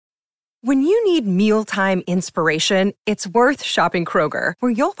When you need mealtime inspiration, it's worth shopping Kroger,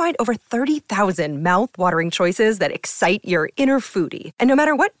 where you'll find over 30,000 mouth-watering choices that excite your inner foodie. And no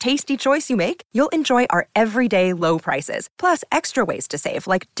matter what tasty choice you make, you'll enjoy our everyday low prices, plus extra ways to save,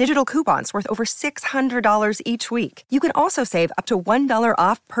 like digital coupons worth over $600 each week. You can also save up to $1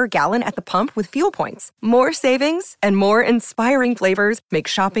 off per gallon at the pump with fuel points. More savings and more inspiring flavors make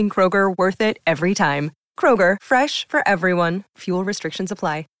shopping Kroger worth it every time. Kroger, fresh for everyone. Fuel restrictions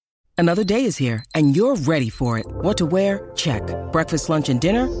apply. Another day is here, and you're ready for it. What to wear? Check. Breakfast, lunch, and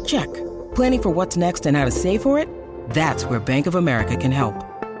dinner? Check. Planning for what's next and how to save for it? That's where Bank of America can help.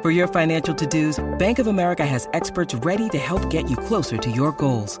 For your financial to-dos, Bank of America has experts ready to help get you closer to your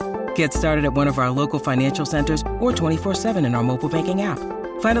goals. Get started at one of our local financial centers or 24/7 in our mobile banking app.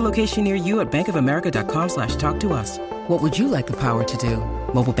 Find a location near you at bankofamerica.com/talktous. What would you like the power to do?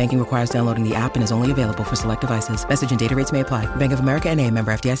 Mobile banking requires downloading the app and is only available for select devices. Message and data rates may apply. Bank of America N.A.,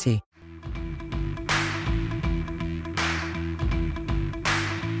 member FDIC.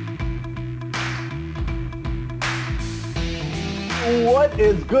 What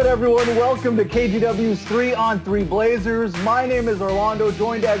is good, everyone? Welcome to KGW's 3-on-3 Blazers. My name is Orlando,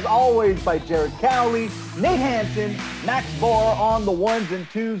 joined as always by Jared Cowley, Nate Hansen, Max Barr on the ones and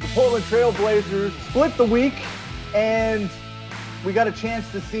twos. The Portland Trail Blazers split the week, and we got a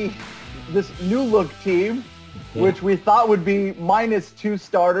chance to see this new look team, which we thought would be -2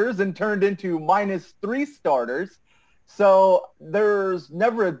 starters and turned into -3 starters. So there's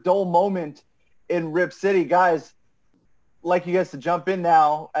never a dull moment in Rip City. Guys, like you guys to jump in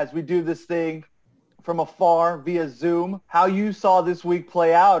now as we do this thing from afar via Zoom, how you saw this week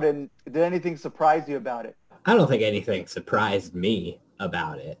play out, and did anything surprise you about it? I don't think anything surprised me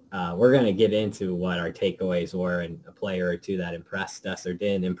about it. We're going to get into what our takeaways were and a player or two that impressed us or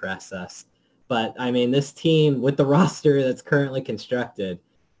didn't impress us. But, I mean, this team with the roster that's currently constructed,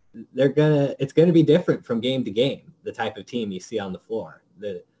 it's going to be different from game to game, the type of team you see on the floor.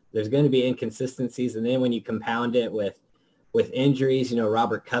 There's going to be inconsistencies, and then when you compound it with injuries,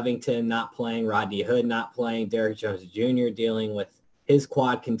 Robert Covington not playing, Rodney Hood not playing, Derrick Jones Jr. dealing with his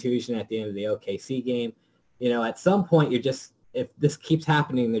quad contusion at the end of the OKC game. At some point, if this keeps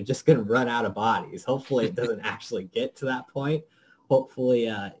happening, they're just going to run out of bodies. Hopefully it doesn't actually get to that point. Hopefully,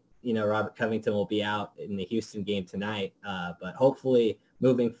 Robert Covington will be out in the Houston game tonight. But hopefully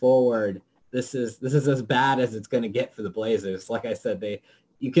moving forward, this is as bad as it's going to get for the Blazers. Like I said,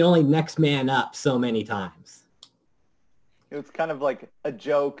 you can only next man up so many times. It was kind of like a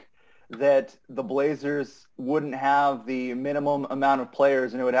joke that the Blazers wouldn't have the minimum amount of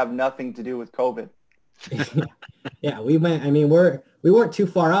players and it would have nothing to do with COVID. Yeah, we weren't too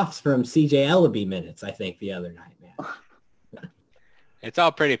far off from CJ Ellaby minutes, I think, the other night, man. It's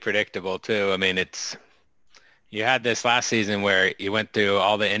all pretty predictable too. I mean, you had this last season where you went through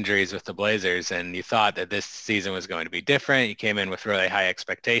all the injuries with the Blazers and you thought that this season was going to be different. You came in with really high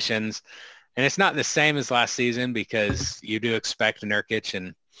expectations. And it's not the same as last season because you do expect Nurkic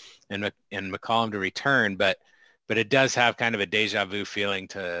and McCollum to return, but it does have kind of a deja vu feeling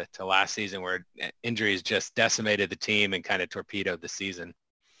to last season where injuries just decimated the team and kind of torpedoed the season.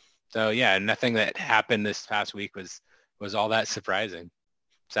 So yeah, nothing that happened this past week was all that surprising,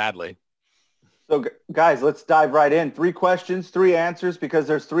 sadly. So guys, let's dive right in. 3 questions, 3 answers because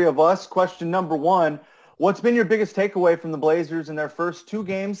there's 3 of us. Question number 1. What's been your biggest takeaway from the Blazers in their first 2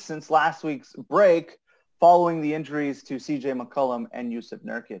 games since last week's break following the injuries to CJ McCollum and Jusuf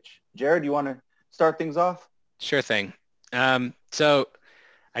Nurkic? Jared, you want to start things off? Sure thing. So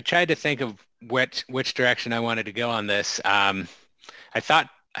I tried to think of which direction I wanted to go on this. I thought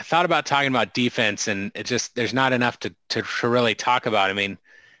about talking about defense, and there's not enough to really talk about. I mean,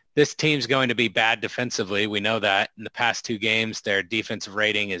 this team's going to be bad defensively. We know that. In the past 2 games, their defensive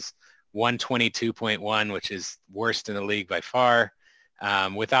rating is 122.1, which is worst in the league by far.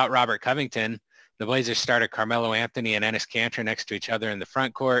 Without Robert Covington, the Blazers started Carmelo Anthony and Enes Kanter next to each other in the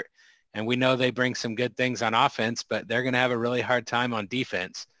front court. And we know they bring some good things on offense, but they're going to have a really hard time on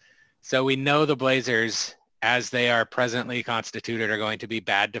defense. So we know the Blazers, as they are presently constituted, are going to be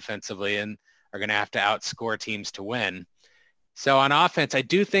bad defensively and are going to have to outscore teams to win. So on offense, I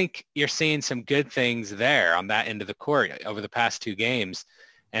do think you're seeing some good things there on that end of the court over the past 2 games.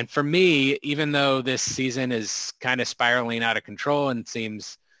 And for me, even though this season is kind of spiraling out of control and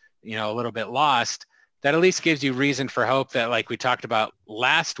seems, a little bit lost, that at least gives you reason for hope that, like we talked about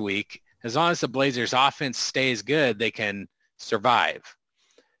last week, as long as the Blazers offense stays good, they can survive.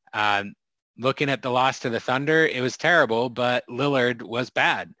 Looking at the loss to the Thunder, it was terrible, but Lillard was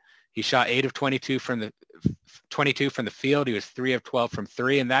bad. He shot 8 of 22 from the field. He was 3 of 12 from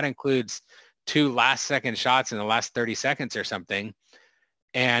 3, and that includes 2 last-second shots in the last 30 seconds or something.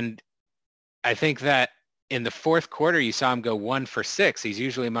 And I think that in the fourth quarter, you saw him go 1 for 6. He's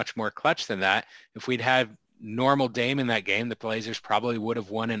usually much more clutch than that. If we'd had normal Dame in that game, the Blazers probably would have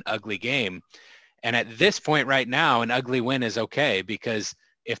won an ugly game. And at this point right now, an ugly win is okay, because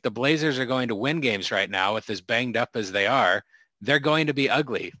if the Blazers are going to win games right now with as banged up as they are, they're going to be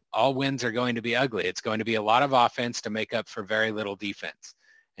ugly. All wins are going to be ugly. It's going to be a lot of offense to make up for very little defense.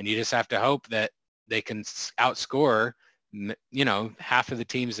 And you just have to hope that they can outscore, half of the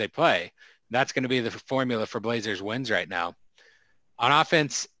teams they play. That's going to be the formula for Blazers wins right now. On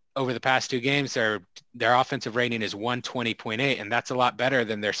offense, over the past 2 games, their offensive rating is 120.8, and that's a lot better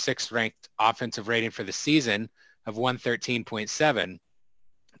than their 6th ranked offensive rating for the season of 113.7.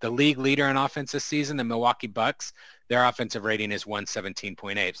 The league leader in offense this season, the Milwaukee Bucks, their offensive rating is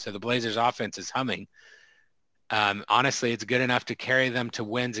 117.8. So the Blazers offense is humming. Honestly, it's good enough to carry them to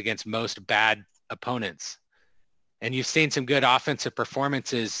wins against most bad opponents. And you've seen some good offensive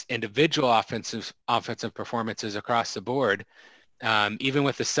performances, individual offensive performances across the board. Even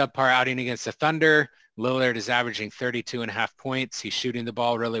with the subpar outing against the Thunder, Lillard is averaging 32.5 points. He's shooting the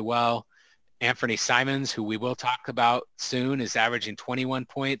ball really well. Anthony Simons, who we will talk about soon, is averaging 21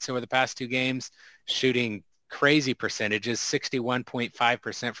 points over the past 2 games, shooting crazy percentages,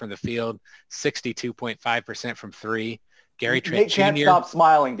 61.5% from the field, 62.5% from 3. Gary Trent Jr. Nate can't stop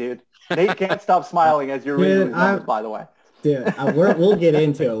smiling, dude. Nate can't stop smiling as you're reading these numbers, by the way. Dude, we'll get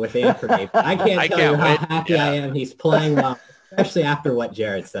into it with Anthony. I can't tell you how happy I am he's playing well, especially after what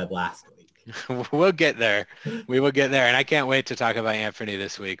Jared said last week. We'll get there. We will get there. And I can't wait to talk about Anthony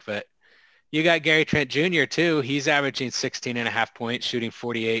this week. But you got Gary Trent Jr. too. He's averaging 16.5 points, shooting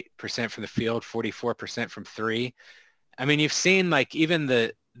 48% from the field, 44% from 3. I mean, you've seen even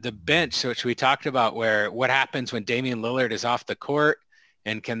the bench, which we talked about, where what happens when Damian Lillard is off the court,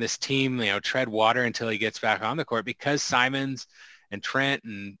 and can this team, tread water until he gets back on the court? Because Simons and Trent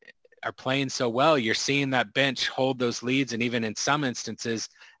are playing so well, you're seeing that bench hold those leads, and even in some instances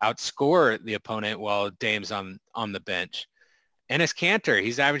outscore the opponent while Dame's on the bench. Enes Kanter,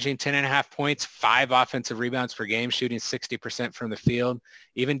 he's averaging 10.5 points, 5 offensive rebounds per game, shooting 60% from the field.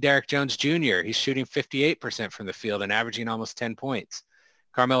 Even Derek Jones Jr., he's shooting 58% from the field and averaging almost 10 points.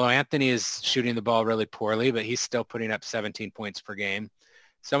 Carmelo Anthony is shooting the ball really poorly, but he's still putting up 17 points per game.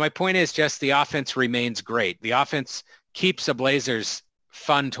 So my point is just the offense remains great. The offense keeps the Blazers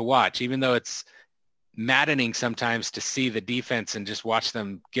fun to watch, even though it's maddening sometimes to see the defense and just watch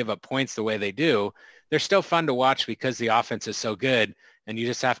them give up points the way they do. They're still fun to watch because the offense is so good, and you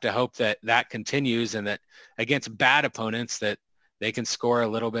just have to hope that that continues, and that against bad opponents that they can score a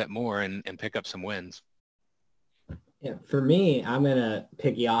little bit more and pick up some wins. Yeah, for me, I'm going to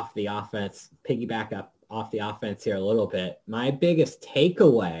piggyback up off the offense here a little bit. My biggest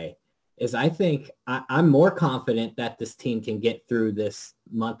takeaway is I think I'm more confident that this team can get through this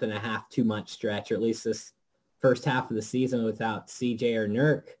 1.5, 2 month stretch, or at least this first half of the season without CJ or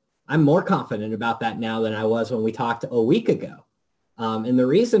Nurk. I'm more confident about that now than I was when we talked a week ago. And the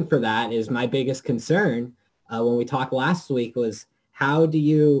reason for that is my biggest concern when we talked last week was how do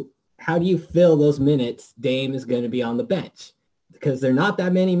you fill those minutes Dame is going to be on the bench? Because they're not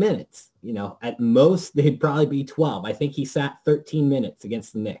that many minutes. At most, they'd probably be 12. I think he sat 13 minutes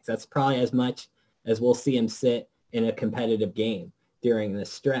against the Knicks. That's probably as much as we'll see him sit in a competitive game during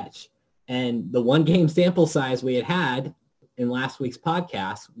this stretch. And the 1 game sample size we had in last week's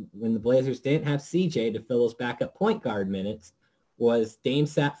podcast, when the Blazers didn't have CJ to fill those backup point guard minutes, was Dame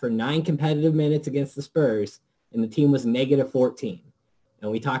sat for 9 competitive minutes against the Spurs, and the team was -14.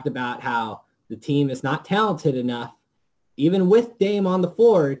 And we talked about how the team is not talented enough, even with Dame on the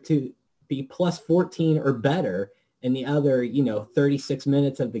floor, to be +14 or better in the other, 36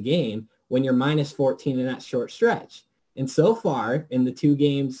 minutes of the game when you're -14 in that short stretch. And so far in the 2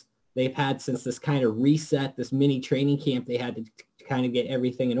 games they've had since this kind of reset, this mini training camp they had to kind of get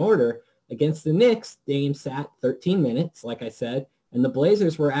everything in order, against the Knicks, Dame sat 13 minutes, like I said, and the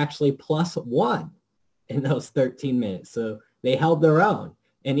Blazers were actually +1 in those 13 minutes. So they held their own.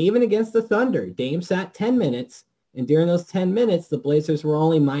 And even against the Thunder, Dame sat 10 minutes, and during those 10 minutes, the Blazers were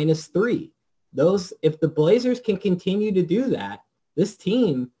only -3. If the Blazers can continue to do that, this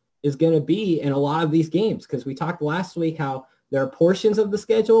team is going to be in a lot of these games, because we talked last week how there are portions of the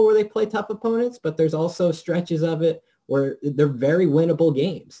schedule where they play tough opponents, but there's also stretches of it where they're very winnable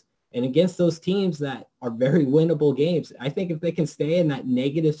games. And against those teams that are very winnable games, I think if they can stay in that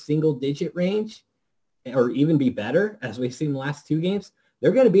negative single-digit range, or even be better, as we've seen the last 2 games,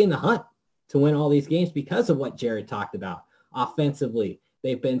 they're going to be in the hunt to win all these games because of what Jared talked about. Offensively,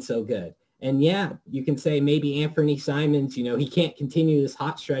 they've been so good. And yeah, you can say maybe Anthony Simons, he can't continue this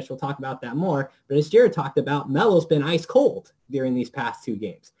hot stretch. We'll talk about that more. But as Jared talked about, Melo's been ice cold during these past 2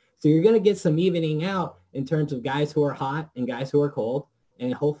 games. So you're going to get some evening out in terms of guys who are hot and guys who are cold.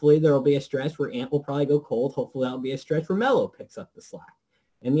 And hopefully there will be a stretch where Ant will probably go cold. Hopefully that'll be a stretch where Melo picks up the slack.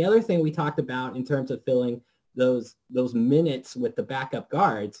 And the other thing we talked about in terms of filling those minutes with the backup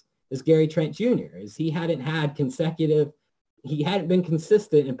guards is Gary Trent Jr. is he hadn't been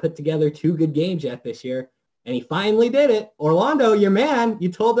consistent and put together 2 good games yet this year. And he finally did it. Orlando, your man, you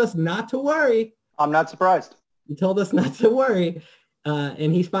told us not to worry. I'm not surprised. You told us not to worry.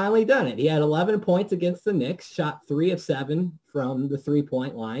 And he's finally done it. He had 11 points against the Knicks, shot 3 of 7 from the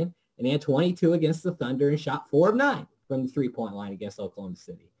 3-point line, and he had 22 against the Thunder and shot 4 of 9 from the 3-point line against Oklahoma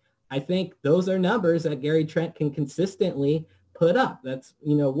City. I think those are numbers that Gary Trent can consistently put up. That's,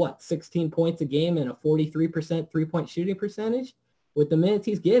 16 points a game and a 43% 3-point shooting percentage. With the minutes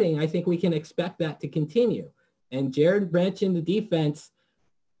he's getting, I think we can expect that to continue. And Jared mentioned the defense.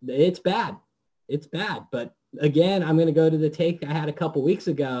 It's bad. It's bad. But again, I'm going to go to the take I had a couple weeks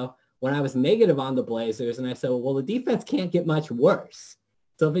ago when I was negative on the Blazers. And I said, well, the defense can't get much worse.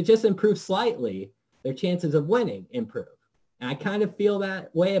 So if it just improves slightly, their chances of winning improve. And I kind of feel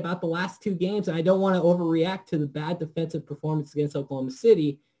that way about the last 2 games. And I don't want to overreact to the bad defensive performance against Oklahoma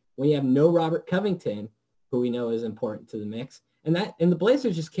City when you have no Robert Covington, who we know is important to the mix. And the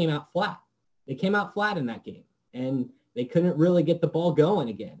Blazers just came out flat. They came out flat in that game. And they couldn't really get the ball going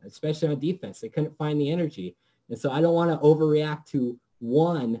again, especially on defense. They couldn't find the energy. And so I don't want to overreact to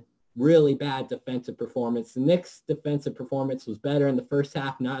one really bad defensive performance. The Knicks' defensive performance was better in the first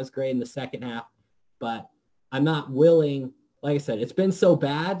half, not as great in the second half. But I'm not willing, like I said, it's been so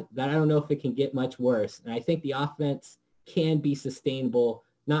bad that I don't know if it can get much worse. And I think the offense can be sustainable,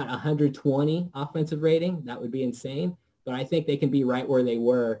 not 120 offensive rating. That would be insane. But I think they can be right where they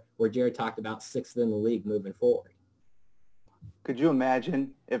were, where Jared talked about 6th in the league moving forward. Could you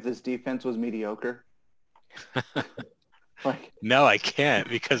imagine if this defense was mediocre? No, I can't,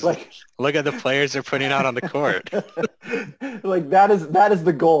 because look at the players they're putting out on the court. that is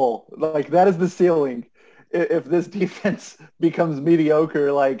the goal. That is the ceiling. If this defense becomes mediocre,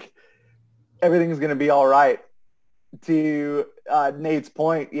 everything's going to be all right. To Nate's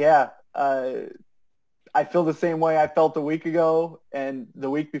point, I feel the same way I felt a week ago and the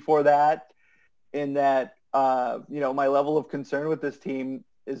week before that, in that my level of concern with this team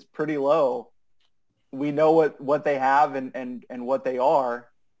is pretty low. We know what they have and what they are,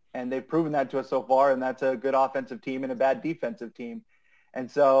 and they've proven that to us so far, and that's a good offensive team and a bad defensive team. And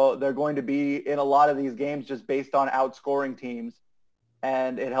so they're going to be in a lot of these games just based on outscoring teams,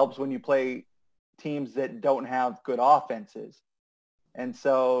 and it helps when you play teams that don't have good offenses. And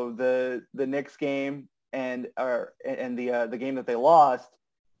so the Knicks game and the game that they lost,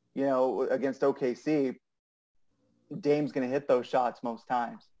 against OKC, Dame's going to hit those shots most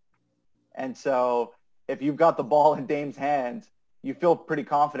times. And so if you've got the ball in Dame's hands, you feel pretty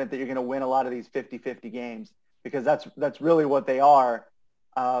confident that you're going to win a lot of these 50-50 games, because that's really what they are,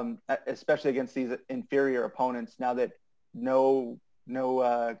 especially against these inferior opponents, now that no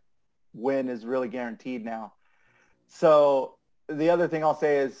win is really guaranteed now. So the other thing I'll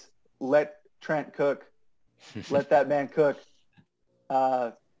say is let Trent cook. Let that man cook.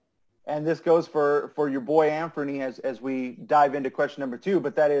 And this goes for your boy Anthony as we dive into question number 2,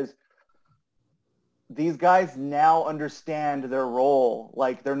 but that is, these guys now understand their role.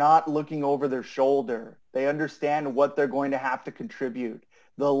 They're not looking over their shoulder. They understand what they're going to have to contribute.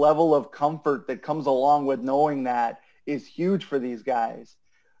 The level of comfort that comes along with knowing that is huge for these guys.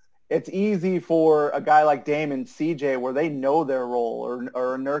 It's easy for a guy like Dame and CJ where they know their role,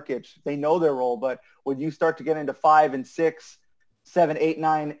 or Nurkic, they know their role. But when you start to get into 5 and 6, 7, 8,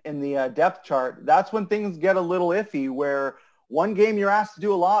 9 in the depth chart, that's when things get a little iffy, where one game you're asked to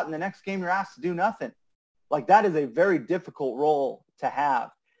do a lot and the next game you're asked to do nothing. That is a very difficult role to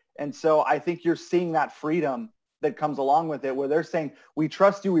have. And so I think you're seeing that freedom that comes along with it, where they're saying, we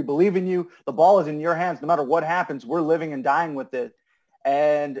trust you, we believe in you, the ball is in your hands, no matter what happens, we're living and dying with it.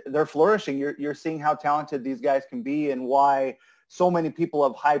 And they're flourishing. You're seeing how talented these guys can be and why so many people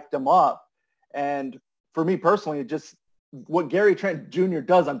have hyped them up. And for me personally, just what Gary Trent Jr.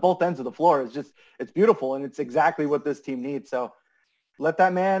 does on both ends of the floor is it's beautiful, and it's exactly what this team needs. So let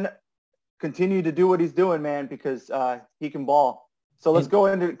that man continue to do what he's doing, man, because he can ball. So let's go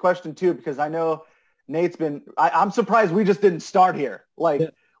into question 2, because I know Nate's I'm surprised we just didn't start here.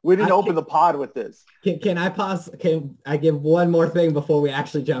 We didn't open the pod with this. Can I pause? Can I give one more thing before we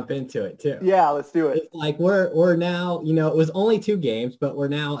actually jump into it too? Yeah, let's do it. It's we're now, it was only 2 games, but we're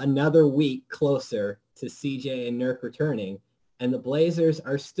now another week closer to CJ and Nurk returning, and the Blazers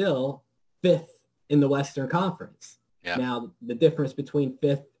are still 5th in the Western Conference. Yeah. Now, the difference between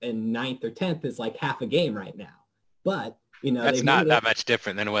 5th and 9th or 10th is half a game right now. But That's not that much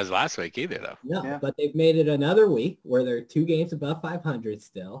different than it was last week either, though. No, but they've made it another week where they're 2 games above 500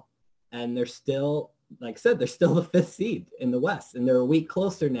 still, and they're still, like I said, they're still the 5th seed in the West, and they're a week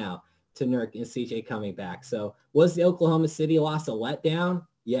closer now to Nurk and CJ coming back. So was the Oklahoma City loss a letdown?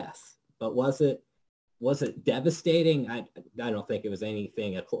 Yes, but was it devastating? I don't think it was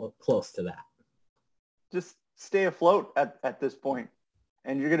anything close to that. Just stay afloat at this point,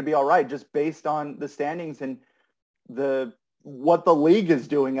 and you're going to be all right, just based on the standings and what the league is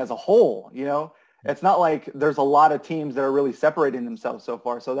doing as a whole. It's not like there's a lot of teams that are really separating themselves so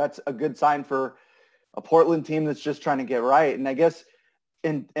far. So that's a good sign for a Portland team that's just trying to get right. And I guess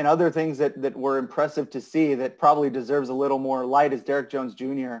in other things that were impressive to see that probably deserves a little more light is Derek Jones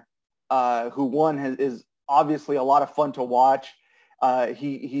Jr., who is obviously a lot of fun to watch.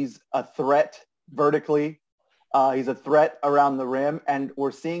 He's a threat vertically. He's a threat around the rim, and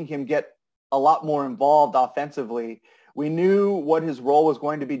we're seeing him get a lot more involved offensively. We knew what his role was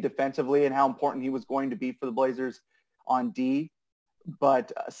going to be defensively and how important he was going to be for the Blazers on D.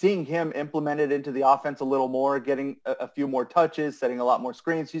 But seeing him implemented into the offense a little more, getting a few more touches, setting a lot more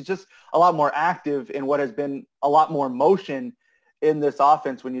screens, he's just a lot more active in what has been a lot more motion in this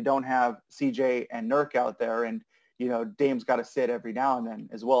offense when you don't have CJ and Nurk out there. And, Dame's got to sit every now and then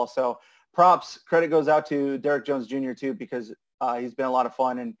as well. So credit goes out to Derek Jones Jr. too, because he's been a lot of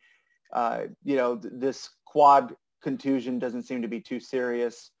fun. And, this quad contusion doesn't seem to be too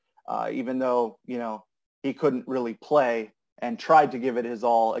serious, even though, he couldn't really play and tried to give it his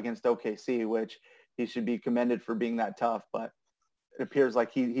all against OKC, which he should be commended for being that tough. But it appears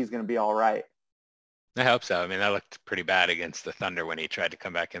like he's going to be all right. I hope so. I mean, that looked pretty bad against the Thunder when he tried to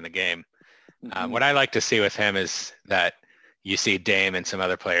come back in the game. What I like to see with him is that you see Dame and some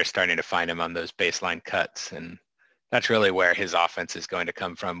other players starting to find him on those baseline cuts. And that's really where his offense is going to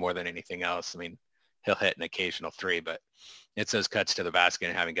come from more than anything else. I mean, he'll hit an occasional 3, but it's those cuts to the basket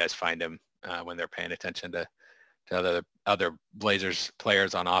and having guys find him when they're paying attention to other Blazers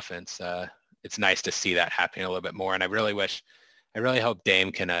players on offense. It's nice to see that happening a little bit more. And I really hope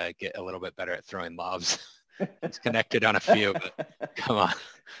Dame can get a little bit better at throwing lobs. He's connected on a few, but come on.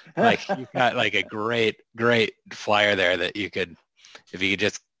 Like, you've got like a great flyer there that if you could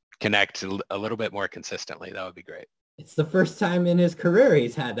just connect a little bit more consistently, that would be great. It's the first time in his career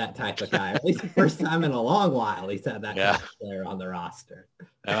he's had that type of guy. At least the first time in a long while he's had that type of player on the roster.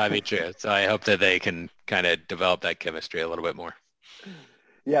 That might be true. So I hope that they can kind of develop that chemistry a little bit more.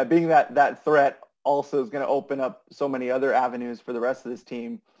 Yeah, being that threat also is going to open up so many other avenues for the rest of this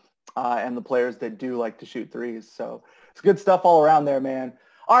team and the players that do like to shoot threes. So it's good stuff all around there, man.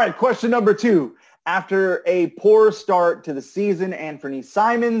 All right, question number 2. After a poor start to the season, Anthony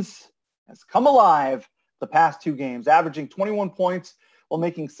Simons has come alive the past 2 games, averaging 21 points while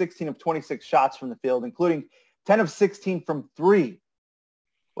making 16 of 26 shots from the field, including 10 of 16 from 3.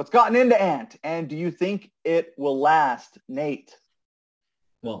 What's gotten into Ant, and do you think it will last, Nate?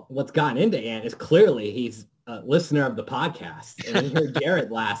 Well, what's gotten into Ant is clearly he's a listener of the podcast. And we heard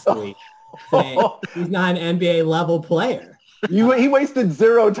Jared last week say he's not an NBA level player. He wasted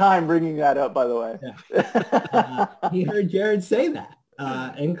 0 time bringing that up, by the way. Yeah. He heard Jared say that.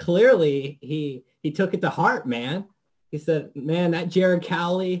 And clearly he took it to heart, man. He said, man, that Jared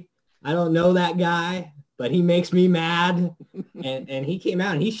Cowley, I don't know that guy, but he makes me mad. And he came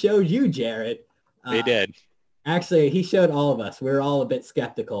out and he showed you, Jared. He did. Actually, he showed all of us. We were all a bit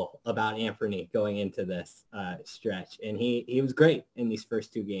skeptical about Anthony going into this stretch. And he was great in these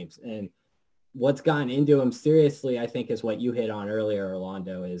first 2 games. And what's gotten into him seriously, I think, is what you hit on earlier,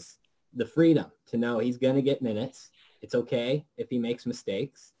 Orlando, is the freedom to know he's going to get minutes. It's okay if he makes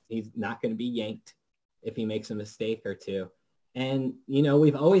mistakes. He's not going to be yanked if he makes a mistake or 2. And,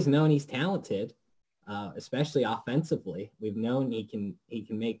 we've always known he's talented, especially offensively. We've known he can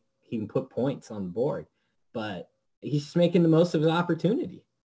put points on the board, but he's just making the most of his opportunity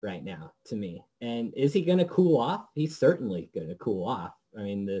right now, to me. And is he going to cool off? He's certainly going to cool off. I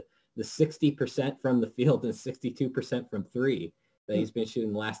mean, the 60% from the field and 62% from 3 that he's been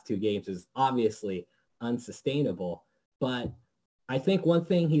shooting the last 2 games is obviously unsustainable. But I think one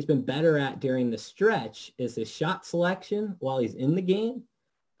thing he's been better at during the stretch is his shot selection while he's in the game.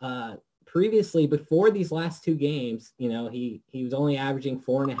 Previously, before these last 2 games, he was only averaging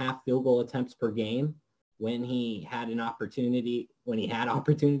 4.5 field goal attempts per game when he had opportunities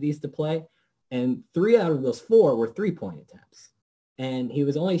to play. And 3 out of those 4 were 3-point attempts. And he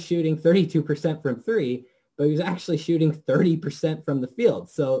was only shooting 32% from 3, but he was actually shooting 30% from the field.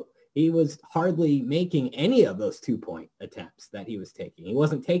 So he was hardly making any of those 2-point attempts that he was taking. He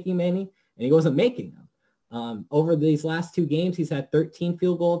wasn't taking many, and he wasn't making them. Over these last 2 games, he's had 13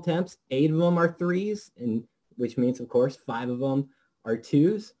 field goal attempts. 8 of them are 3s, and which means, of course, 5 of them are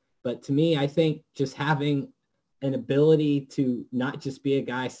 2s. But to me, I think just having an ability to not just be a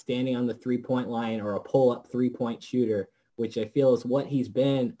guy standing on the 3-point line or a pull-up 3-point shooter, which I feel is what he's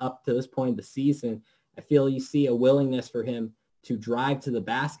been up to this point of the season. I feel you see a willingness for him to drive to the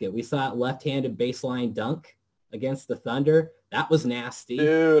basket. We saw a left-handed baseline dunk against the Thunder. That was nasty.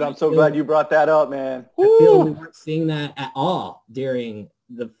 Dude, I'm so glad you brought that up, man. I feel we weren't seeing that at all during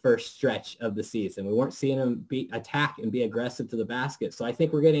the first stretch of the season. We weren't seeing him attack and be aggressive to the basket. So I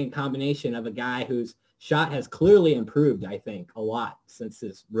think we're getting a combination of a guy whose shot has clearly improved, I think, a lot since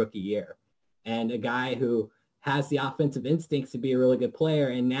his rookie year, and a guy who has the offensive instincts to be a really good player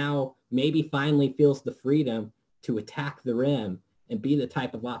and now maybe finally feels the freedom to attack the rim and be the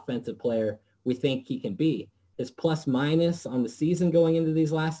type of offensive player we think he can be. His plus minus on the season going into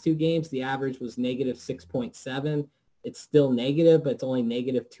these last 2 games, the average was negative 6.7. It's still negative, but it's only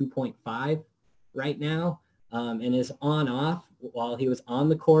negative 2.5 right now. And his on off, while he was on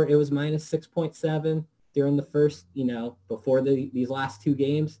the court, it was minus 6.7 during the first, before these last 2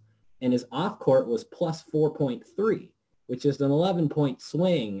 games. And his off court was plus 4.3, which is an 11-point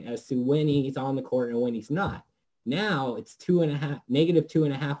swing as to when he's on the court and when he's not. Now it's negative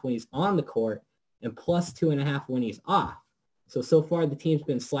 2.5 when he's on the court and plus 2.5 when he's off. So far the team's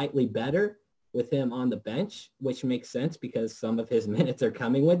been slightly better with him on the bench, which makes sense because some of his minutes are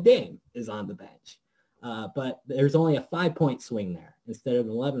coming when Dame is on the bench. But there's only a 5-point swing there instead of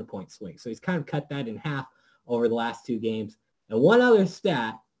an 11-point swing. So he's kind of cut that in half over the last 2 games. And one other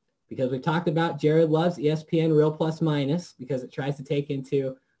stat, because we talked about Jared loves ESPN Real Plus Minus because it tries to take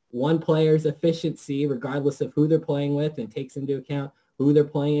into one player's efficiency regardless of who they're playing with and takes into account who they're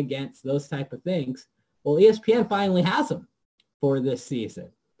playing against, those type of things. Well, ESPN finally has them for this season.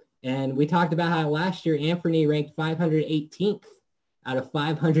 And we talked about how last year Anthony ranked 518th out of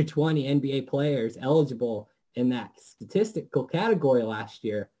 520 NBA players eligible in that statistical category last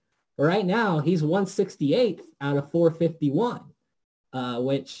year. But right now, he's 168th out of 451,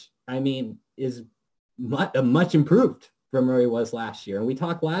 which, I mean, is much improved from where he was last year. And we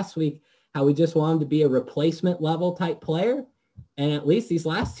talked last week how we just want him to be a replacement level type player. And at least these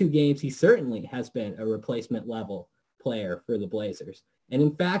last 2 games, he certainly has been a replacement level player for the Blazers. And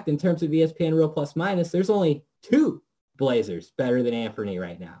in fact, in terms of ESPN Real Plus Minus, there's only 2 Blazers better than Anthony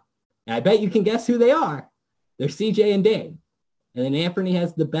right now. And I bet you can guess who they are. They're CJ and Dame. And then Anthony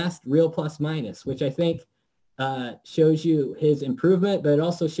has the best Real Plus Minus, which I think shows you his improvement, but it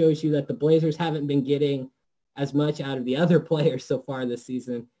also shows you that the Blazers haven't been getting as much out of the other players so far this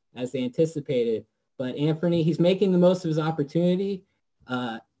season as they anticipated. But Anthony, he's making the most of his opportunity.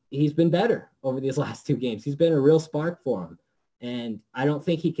 He's been better over these last 2 games. He's been a real spark for him. And I don't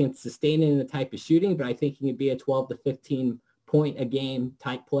think he can sustain it in the type of shooting, but I think he can be a 12 to 15 point a game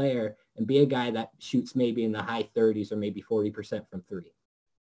type player and be a guy that shoots maybe in the high 30s or maybe 40% from 3.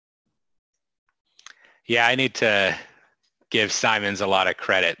 Yeah, I need to give Simons a lot of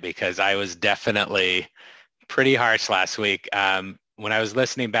credit because I was definitely pretty harsh last week. When I was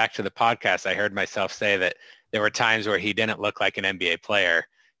listening back to the podcast, I heard myself say that there were times where he didn't look like an NBA player.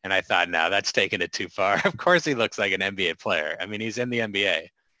 And I thought, no, that's taking it too far. Of course he looks like an NBA player. I mean, he's in the NBA.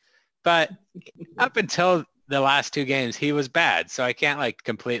 But up until the last 2 games, he was bad. So I can't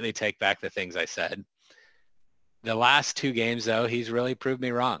completely take back the things I said. The last 2 games, though, he's really proved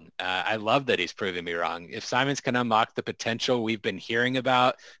me wrong. I love that he's proving me wrong. If Simons can unlock the potential we've been hearing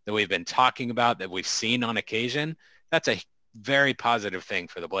about, that we've been talking about, that we've seen on occasion, that's a very positive thing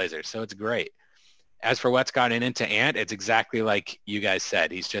for the Blazers. So it's great. As for what's gotten into Ant, it's exactly like you guys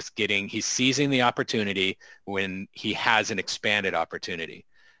said. He's seizing the opportunity when he has an expanded opportunity.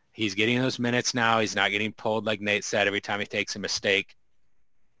 He's getting those minutes now. He's not getting pulled, like Nate said, every time he takes a mistake.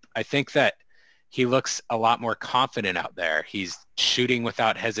 I think that he looks a lot more confident out there. He's shooting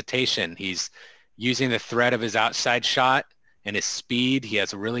without hesitation. He's using the threat of his outside shot and his speed. He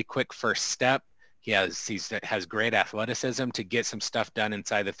has a really quick first step. He has great athleticism to get some stuff done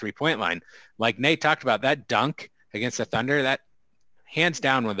inside the 3-point line. Like Nate talked about, that dunk against the Thunder, that hands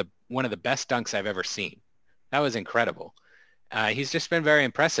down one of the best dunks I've ever seen. That was incredible. He's just been very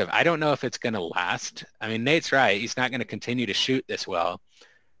impressive. I don't know if it's going to last. I mean, Nate's right. He's not going to continue to shoot this well.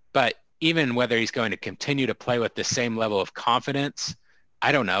 But even whether he's going to continue to play with the same level of confidence,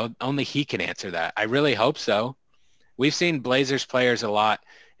 I don't know. Only he can answer that. I really hope so. We've seen Blazers players a lot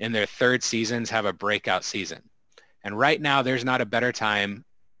in their 3rd seasons have a breakout season. And right now, there's not a better time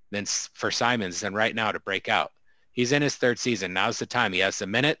for Simons than right now to break out. He's in his 3rd season. Now's the time. He has the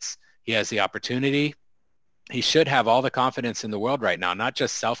minutes. He has the opportunity. He should have all the confidence in the world right now, not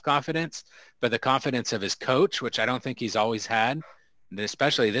just self-confidence, but the confidence of his coach, which I don't think he's always had, and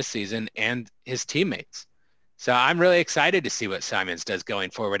especially this season, and his teammates. So I'm really excited to see what Simons does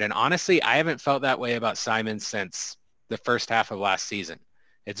going forward. And honestly, I haven't felt that way about Simons since the first half of last season.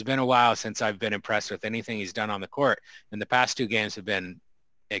 It's been a while since I've been impressed with anything he's done on the court. And the past 2 games have been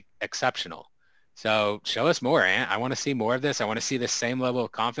exceptional. So show us more, Ant. I want to see more of this. I want to see the same level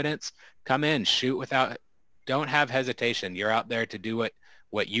of confidence. Come in, shoot without, don't have hesitation. You're out there to do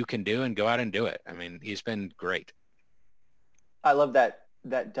what you can do and go out and do it. I mean, he's been great. I love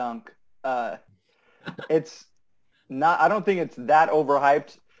that dunk. It's not, I don't think it's that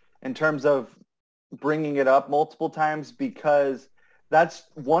overhyped in terms of bringing it up multiple times, because that's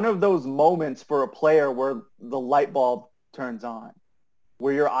one of those moments for a player where the light bulb turns on,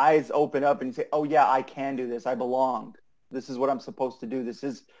 where your eyes open up and you say, oh yeah, I can do this. I belong. This is what I'm supposed to do. This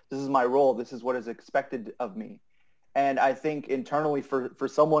is my role. This is what is expected of me. And I think internally for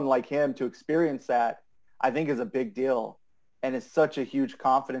someone like him to experience that, I think is a big deal. And it's such a huge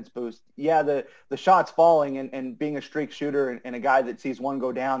confidence boost. Yeah, the shots falling and being a streak shooter and a guy that sees one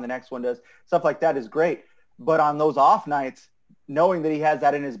go down, the next one does, stuff like that is great. But on those off nights, knowing that he has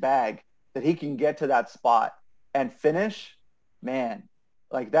that in his bag, that he can get to that spot and finish, man,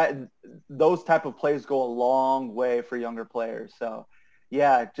 like that, those type of plays go a long way for younger players. So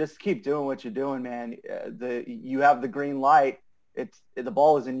yeah, just keep doing what you're doing, man. You have the green light. The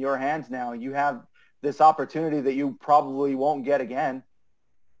ball is in your hands now. You have this opportunity that you probably won't get again.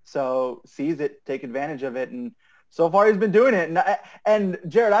 So seize it, take advantage of it. And so far he's been doing it. And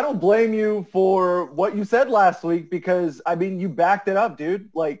Jared, I don't blame you for what you said last week, because I mean, you backed it up,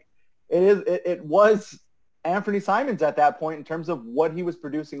 dude. Like it was Anthony Simons at that point in terms of what he was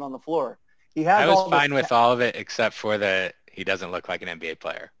producing on the floor. I was fine with all of it except for he doesn't look like an NBA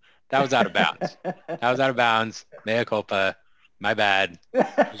player. That was out of bounds. That was out of bounds. Mea culpa. My bad.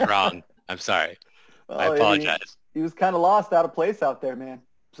 I was wrong. I'm sorry. Well, I apologize. He was kind of lost, out of place out there, man.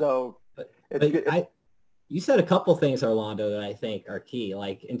 So you said a couple things, Orlando, that I think are key.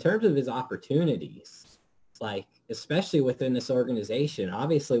 Like in terms of his opportunities, like especially within this organization,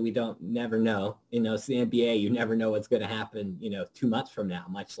 obviously we never know. It's the NBA. You never know what's going to happen, 2 months from now,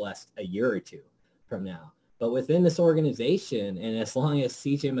 much less a year or 2 from now. But within this organization, and as long as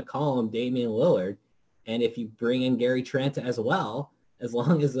CJ McCollum, Damian Lillard, and if you bring in Gary Trent as well, as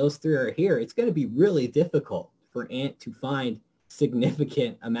long as those 3 are here, it's going to be really difficult for Ant to find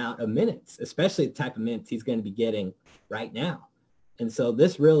significant amount of minutes, especially the type of minutes he's going to be getting right now. And so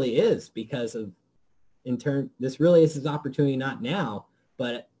this really is this really is his opportunity, not now,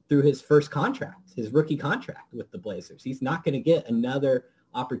 but through his first contract, his rookie contract with the Blazers. He's not going to get another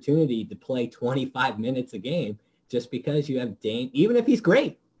opportunity to play 25 minutes a game just because you have Dame. Even if he's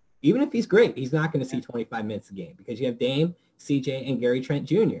great, he's not going to see 25 minutes a game, because you have Dame, CJ, and Gary Trent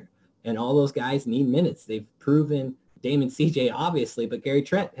Jr. And all those guys need minutes. They've proven, Dame and CJ obviously, but Gary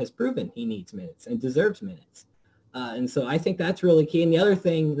Trent has proven he needs minutes and deserves minutes. And so I think that's really key. And the other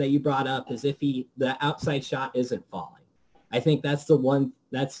thing that you brought up is if the outside shot isn't falling. I think that's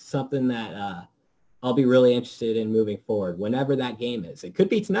something that I'll be really interested in moving forward whenever that game is. It could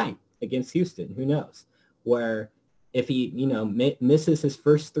be tonight against Houston, who knows, where if he, misses his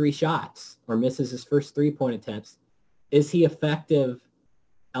first 3 shots or misses his first 3-point attempts, is he effective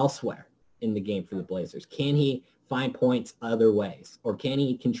elsewhere in the game for the Blazers? Can he find points other ways, or can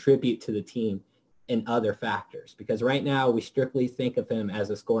he contribute to the team in other factors? Because right now we strictly think of him as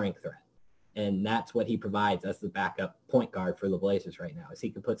a scoring threat, and that's what he provides as the backup point guard for the Blazers right now, is he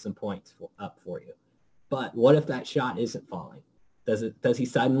can put some points up for you. But what if that shot isn't falling? Does he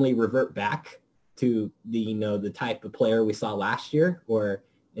suddenly revert back to the type of player we saw last year, or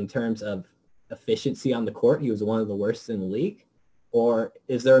in terms of efficiency on the court, he was one of the worst in the league? Or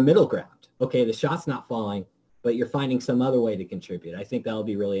is there a middle ground? Okay, the shot's not falling, but you're finding some other way to contribute. I think that'll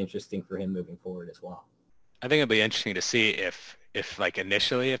be really interesting for him moving forward as well. I think it'll be interesting to see if like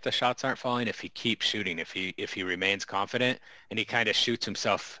initially, if the shots aren't falling, if he keeps shooting, if he remains confident and he kind of shoots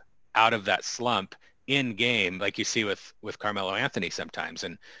himself out of that slump in game, like you see with Carmelo Anthony sometimes.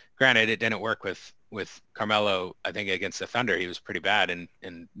 And granted, it didn't work with Carmelo. I think against the Thunder, he was pretty bad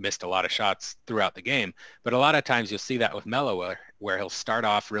and missed a lot of shots throughout the game. But a lot of times you'll see that with Melo, where he'll start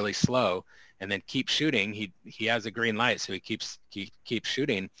off really slow and then keep shooting. He has a green light, so he keeps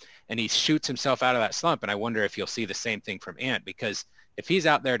shooting, and he shoots himself out of that slump. And I wonder if you'll see the same thing from Ant, because if he's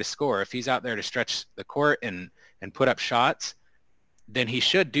out there to score, if he's out there to stretch the court and put up shots, then he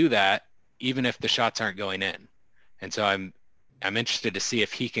should do that even if the shots aren't going in. And so I'm interested to see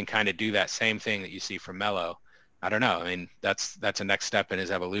if he can kind of do that same thing that you see from Melo. I don't know. I mean, that's a next step in his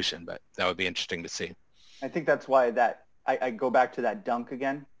evolution, but that would be interesting to see. I think that's why I go back to that dunk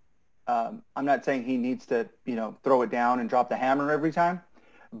again. I'm not saying he needs to, throw it down and drop the hammer every time,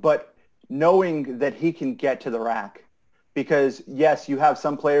 but knowing that he can get to the rack. Because, yes, you have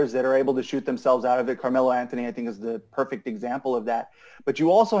some players that are able to shoot themselves out of it. Carmelo Anthony, I think, is the perfect example of that. But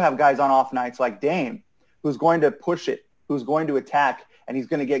you also have guys on off nights like Dame, who's going to push it, who's going to attack, and he's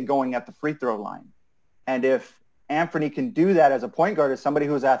going to get going at the free throw line. And if Anthony can do that as a point guard, as somebody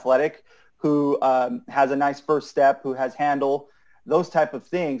who's athletic, who has a nice first step, who has handle, those type of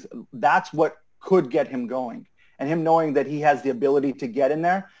things, that's what could get him going. And him knowing that he has the ability to get in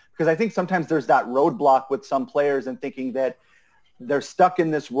there. Because I think sometimes there's that roadblock with some players and thinking that they're stuck in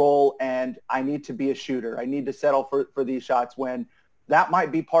this role and I need to be a shooter. I need to settle for these shots, when that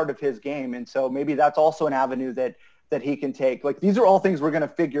might be part of his game. And so maybe that's also an avenue that he can take. Like, these are all things we're going to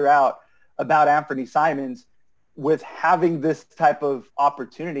figure out about Anthony Simons with having this type of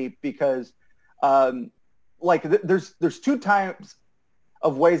opportunity, because there's two types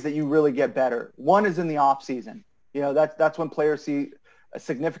of ways that you really get better. One is in the off season. That's when players see a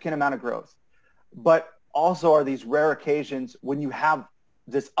significant amount of growth. But also are these rare occasions when you have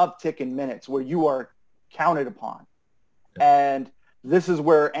this uptick in minutes where you are counted upon. And this is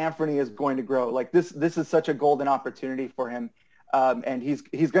where Anthony is going to grow. Like, this is such a golden opportunity for him. And he's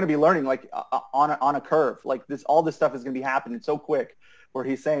going to be learning like on a curve. Like, all this stuff is going to be happening so quick, where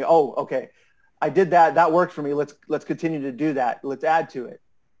he's saying, oh, okay, I did that. That worked for me. Let's continue to do that. Let's add to it.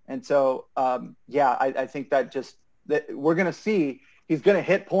 And so, I think that we're going to see he's going to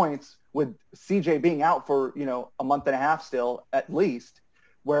hit points with CJ being out for, a month and a half still, at least,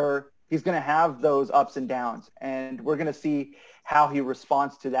 where he's going to have those ups and downs. And we're going to see how he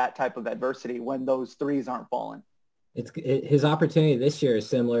responds to that type of adversity when those threes aren't falling. His opportunity this year is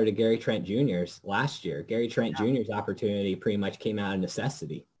similar to Gary Trent Jr.'s last year. Gary Trent Jr.'s opportunity pretty much came out of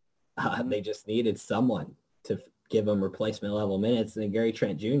necessity. They just needed someone to give him replacement level minutes. And Gary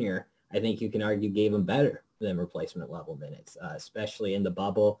Trent Jr., I think you can argue, gave him better than replacement level minutes, especially in the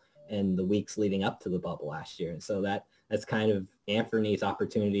bubble and the weeks leading up to the bubble last year. And so that's kind of Anthony's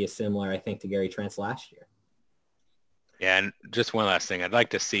opportunity is similar, I think, to Gary Trent's last year. Yeah, and just one last thing. I'd like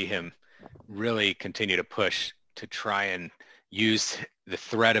to see him really continue to push to try and use the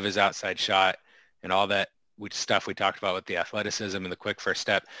threat of his outside shot and all that stuff we talked about with the athleticism and the quick first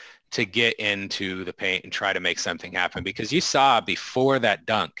step to get into the paint and try to make something happen. Because you saw before that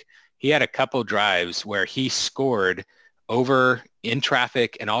dunk, he had a couple drives where he scored over in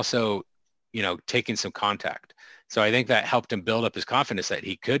traffic and also, taking some contact. So I think that helped him build up his confidence that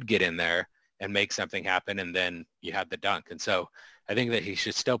he could get in there and make something happen. And then you had the dunk. And so I think that he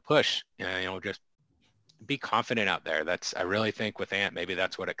should still push, just be confident out there. I really think with Ant, maybe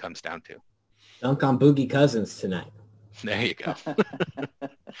that's what it comes down to. Dunk on Boogie Cousins tonight. There you go.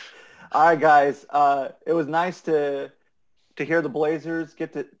 All right, guys. It was nice to hear the Blazers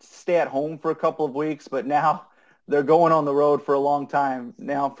get to stay at home for a couple of weeks, but now they're going on the road for a long time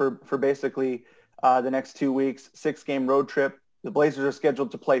now for basically the next 2 weeks, 6-game road trip. The Blazers are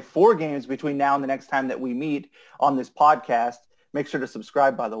scheduled to play 4 games between now and the next time that we meet on this podcast. Make sure to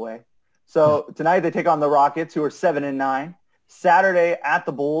subscribe, by the way. So tonight they take on the Rockets, who are 7-9. Saturday at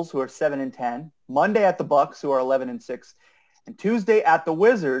the Bulls, who are 7-10. Monday at the Bucks, who are 11-6. And Tuesday at the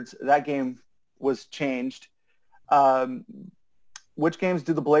Wizards. That game was changed. Which games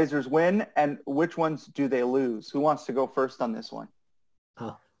do the Blazers win, and which ones do they lose? Who wants to go first on this one?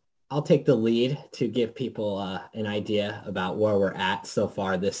 I'll take the lead to give people an idea about where we're at so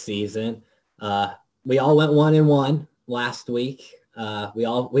far this season. We all went 1-1 last week. We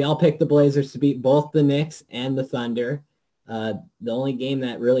all picked the Blazers to beat both the Knicks and the Thunder. The only game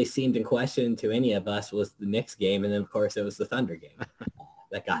that really seemed in question to any of us was the Knicks game, and then, of course, it was the Thunder game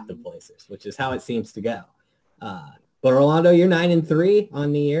that got the Blazers, which is how it seems to go. But Orlando, you're 9-3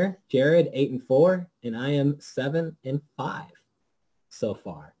 on the year. Jared, 8-4, and I am 7-5 so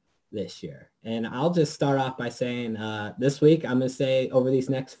far this year. And I'll just start off by saying this week, I'm going to say over these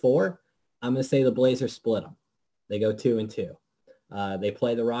next 4, I'm going to say the Blazers split them. They go 2-2. They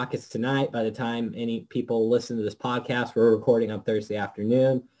play the Rockets tonight. By the time any people listen to this podcast, we're recording on Thursday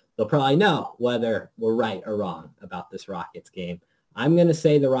afternoon. They'll probably know whether we're right or wrong about this Rockets game. I'm going to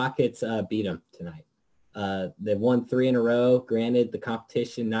say the Rockets beat them tonight. They've won 3 in a row. Granted, the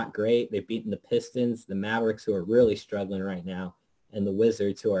competition not great. They've beaten the Pistons, the Mavericks, who are really struggling right now, and the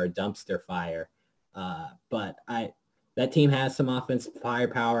Wizards, who are a dumpster fire. But that team has some offensive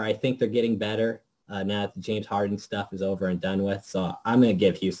firepower. I think they're getting better now that the James Harden stuff is over and done with. So I'm going to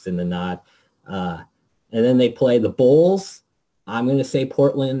give Houston the nod. And then they play the Bulls. I'm going to say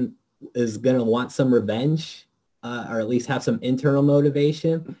Portland is going to want some revenge. Or at least have some internal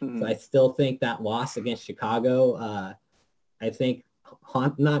motivation. Mm-hmm. So I still think that loss against Chicago, I think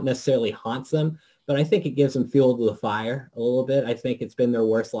not necessarily haunts them, but but I think it gives them fuel to the fire a little bit. I think it's been their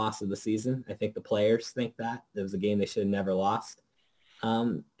worst loss of the season. I think the players think that. It was a game they should have never lost.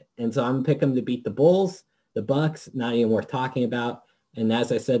 And so I'm picking them to beat the Bulls, the Bucks, not even worth talking about. And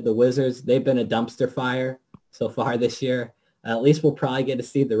as I said, the Wizards, they've been a dumpster fire so far this year. At least we'll probably get to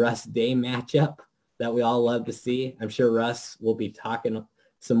see the Russ-Dame matchup that we all love to see. I'm sure Russ will be talking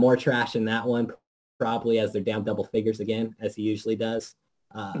some more trash in that one, probably as they're down double figures again, as he usually does.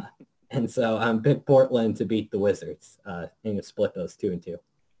 And so I'm pick Portland to beat the Wizards and split those 2-2.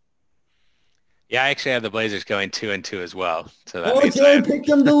 Yeah, I actually have the Blazers going 2-2 as well. So that means Jared picked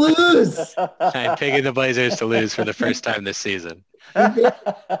them to lose. I'm picking the Blazers to lose for the first time this season.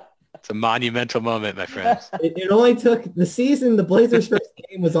 It's a monumental moment, my friends. It only took the season. The Blazers' first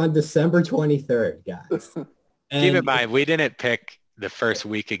game was on December 23rd, guys. And keep in mind, we didn't pick the first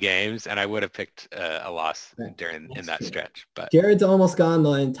week of games, and I would have picked a loss in that stretch. But Jared's almost gone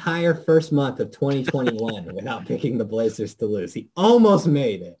the entire first month of 2021 without picking the Blazers to lose. He almost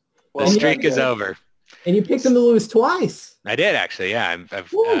made it. The streak is over. And you picked them to lose twice. I did, actually. Yeah,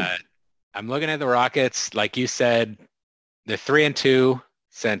 I'm looking at the Rockets. Like you said, they're 3-2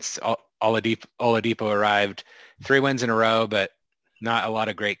 since Oladipo arrived. 3 wins in a row, but not a lot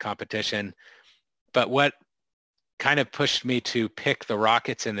of great competition. But what kind of pushed me to pick the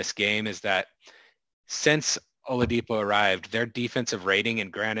Rockets in this game is that since Oladipo arrived, their defensive rating,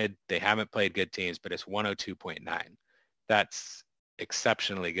 and granted, they haven't played good teams, but it's 102.9. That's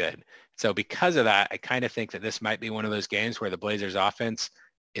exceptionally good. So because of that, I kind of think that this might be one of those games where the Blazers offense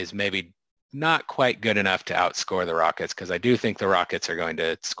is maybe not quite good enough to outscore the Rockets, because I do think the Rockets are going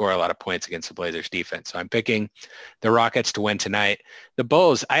to score a lot of points against the Blazers defense. So I'm picking the Rockets to win tonight. The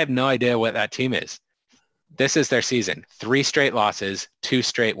Bulls, I have no idea what that team is. This is their season. 3 straight losses, 2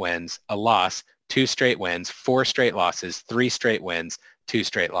 straight wins, a loss, 2 straight wins, 4 straight losses, 3 straight wins, 2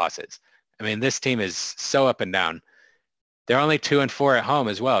 straight losses. I mean, this team is so up and down. They're only 2-4 at home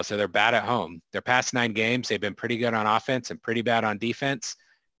as well, so they're bad at home. Their past 9 games, they've been pretty good on offense and pretty bad on defense.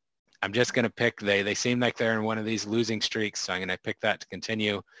 I'm just going to pick, they seem like they're in one of these losing streaks, so I'm going to pick that to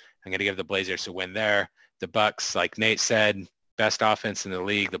continue. I'm going to give the Blazers a win there. The Bucks, like Nate said, best offense in the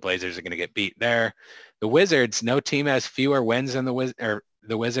league. The Blazers are going to get beat there. The Wizards, no team has fewer wins than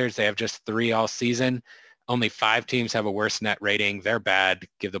the Wizards. They have just 3 all season. Only 5 teams have a worse net rating. They're bad.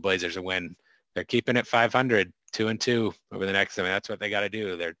 Give the Blazers a win. They're keeping it 500. 2-2 over the next. I mean, that's what they got to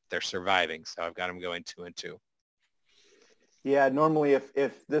do. They're surviving. So I've got them going 2-2. Yeah, normally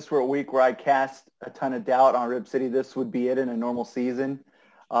if this were a week where I cast a ton of doubt on Rip City, this would be it in a normal season.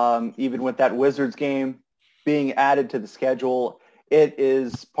 Even with that Wizards game being added to the schedule, it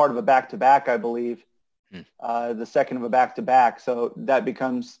is part of a back-to-back, I believe, the second of a back-to-back. So that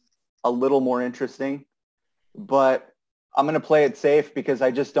becomes a little more interesting. But I'm going to play it safe because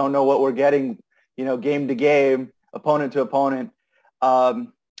I just don't know what we're getting, game to game, opponent to opponent.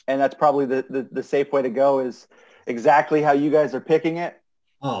 And that's probably the safe way to go, is exactly how you guys are picking it.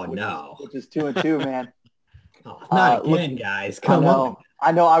 Oh, no. Which is 2-2, man. Oh, not again, guys. Come on.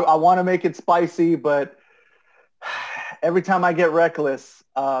 I know. I want to make it spicy, but every time I get reckless,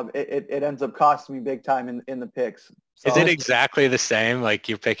 it ends up costing me big time in the picks. So, is it exactly the same? Like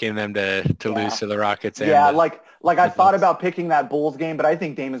you're picking them to lose to the Rockets? Yeah, like I thought about picking that Bulls game, but I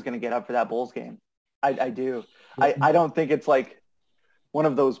think Dame is going to get up for that Bulls game. I do. I don't think it's like one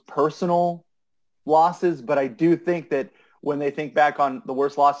of those personal losses, but I do think that when they think back on the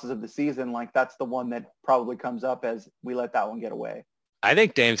worst losses of the season, like that's the one that probably comes up as we let that one get away. I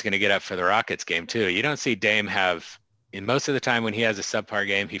think Dame's going to get up for the Rockets game too. You don't see Dame in most of the time when he has a subpar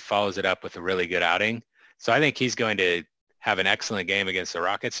game, he follows it up with a really good outing. So I think he's going to have an excellent game against the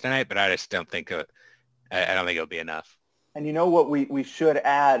Rockets tonight, but I just don't think I don't think it'll be enough. And you know what we should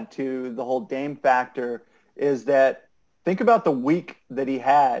add to the whole Dame factor is that think about the week that he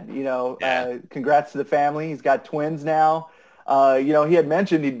had. Congrats to the family. He's got twins now. He had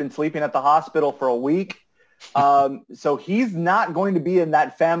mentioned he'd been sleeping at the hospital for a week. So he's not going to be in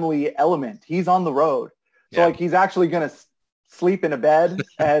that family element. He's on the road. So he's actually going to sleep in a bed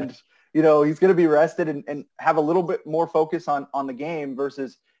and, he's going to be rested and have a little bit more focus on the game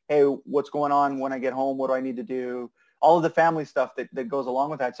versus, hey, what's going on when I get home? What do I need to do? All of the family stuff that goes along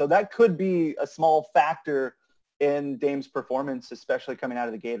with that. So that could be a small factor in Dame's performance, especially coming out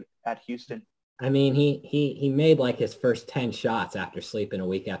of the gate at Houston. I mean, he made like his first 10 shots after sleeping a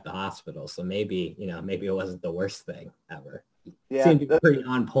week at the hospital. So maybe it wasn't the worst thing ever. Yeah, seemed to be pretty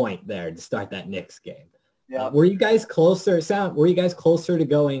on point there to start that Knicks game. Yeah. Were you guys closer to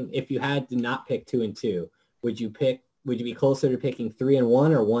going, if you had to not pick 2-2, would you be closer to picking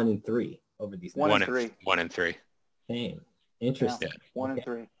 3-1 or 1-3 over these? 1-3. 1-3. Same. Interesting. Yeah,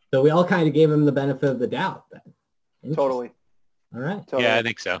 1-3. So we all kind of gave him the benefit of the doubt then. Totally. All right. Totally. Yeah, I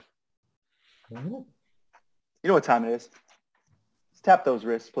think so. You know what time it is. Let's tap those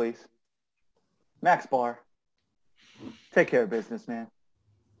wrists, please. Max Bar. Take care of business, man.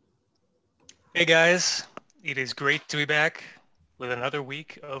 Hey guys, it is great to be back with another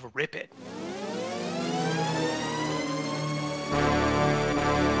week of Rip It.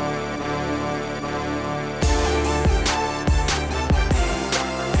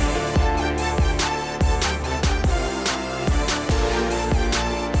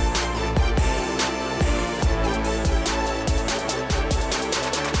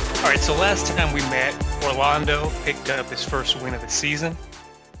 All right, so last time we met, Orlando picked up his first win of the season.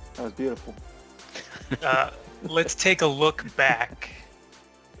 That was beautiful. Let's take a look back.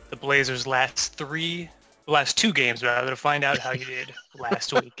 The Blazers' last two games, rather, to find out how you did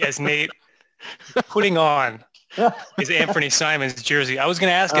last week. As Nate putting on his Anthony Simons jersey. I was going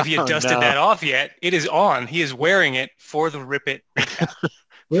to ask if he had dusted that off yet. It is on. He is wearing it for the Rip It recap.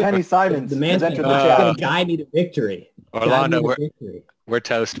 Kenny Simons the man's has entered the going chat. to guide me to victory. Orlando, Guide me to victory. we're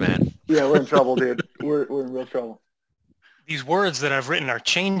toast, man. Yeah, we're in trouble, dude. We're in real trouble. These words that I've written are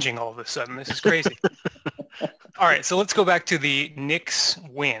changing all of a sudden. This is crazy. All right, so let's go back to the Knicks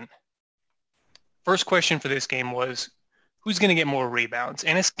win. First question for this game was, who's going to get more rebounds?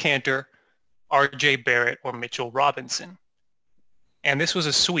 Enes Kanter, R.J. Barrett, or Mitchell Robinson? And this was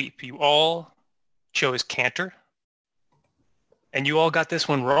a sweep. You all chose Kanter, and you all got this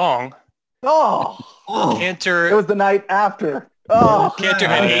one wrong. Oh, Kanter, it was the night after. Oh, Kanter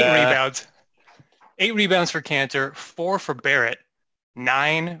had 8 rebounds. 8 rebounds for Kanter, 4 for Barrett,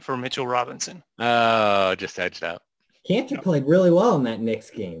 9 for Mitchell Robinson. Oh, just edged out. Kanter played really well in that Knicks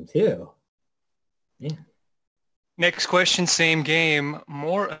game, too. Yeah. Next question, same game.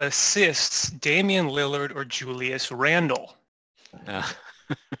 More assists, Damian Lillard or Julius Randle?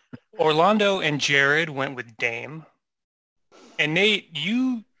 Orlando and Jared went with Dame. And Nate,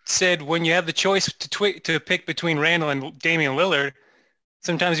 you said when you have the choice to pick between Randle and Damian Lillard,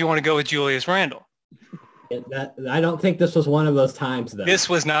 sometimes you want to go with Julius Randle. I don't think this was one of those times, though. This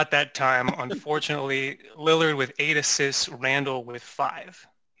was not that time, unfortunately. Lillard with 8 assists, Randle with 5.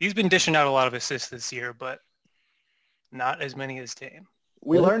 He's been dishing out a lot of assists this year, but not as many as Dame.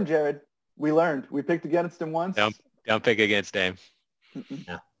 we learned, Jared. We learned. We picked against him once. Don't pick against Dame.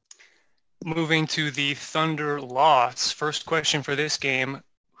 Yeah. Moving to the Thunder loss. First question for this game,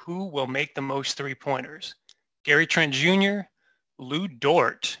 who will make the most three-pointers? Gary Trent Jr., Lou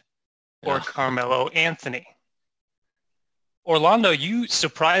Dort, or Carmelo Anthony? Orlando, you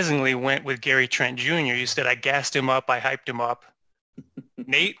surprisingly went with Gary Trent Jr. You said, I gassed him up, I hyped him up.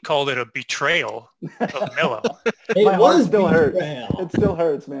 Nate called it a betrayal of Melo. My heart still hurts. It still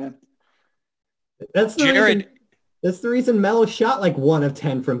hurts, man. That's the Jared, reason. That's the reason Melo shot like 1 of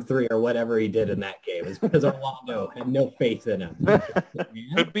 10 from 3 or whatever he did in that game. Is because Orlando had no faith in him.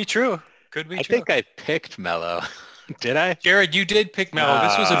 could be true. Could be I true. think I picked Melo. Did I? Jared, you did pick Melo.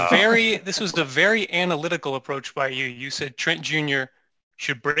 This was a very analytical approach by you. You said Trent Jr.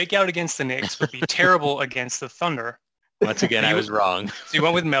 should break out against the Knicks, but be terrible against the Thunder. Once again, I was wrong. So you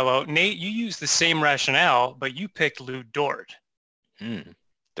went with Melo. Nate, you used the same rationale, but you picked Lou Dort.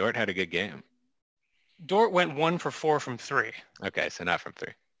 Dort had a good game. Dort went 1 for 4 from 3. Okay, so not from 3.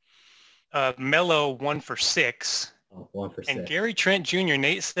 Melo 1 for 6. 1 for 6. And Gary Trent Jr.,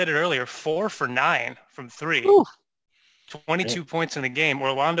 Nate said it earlier, 4 for 9 from 3. Ooh. 22 points in the game.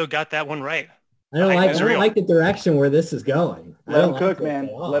 Orlando got that one right. I don't like the direction where this is going. Let him cook, man.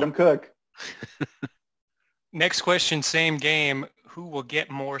 Let him cook. Next question, same game. Who will get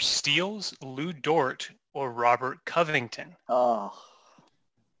more steals, Lou Dort or Robert Covington? Oh.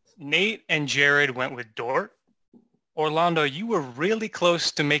 Nate and Jared went with Dort. Orlando, you were really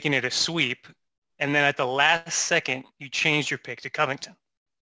close to making it a sweep, and then at the last second, you changed your pick to Covington,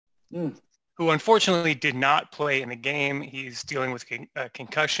 who unfortunately did not play in the game. He's dealing with a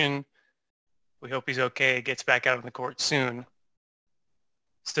concussion. We hope he's okay, gets back out on the court soon.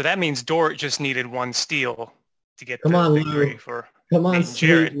 So that means Dort just needed 1 steal to get the victory for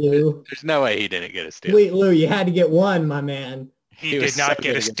Jared. Lou. There's no way he didn't get a steal. Sweet Lou, you had to get 1, my man. He did not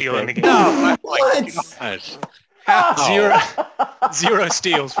get a steal in the game. Oh, What? my gosh. Zero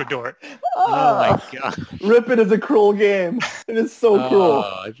steals for Dort. Oh, my God. Rip It is a cruel game. It is so cruel.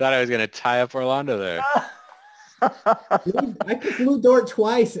 I thought I was going to tie up Orlando there. I picked Lou Dort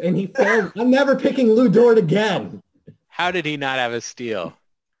twice, and he failed. I'm never picking Lou Dort again. How did he not have a steal?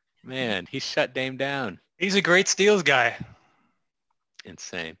 Man, he shut Dame down. He's a great steals guy.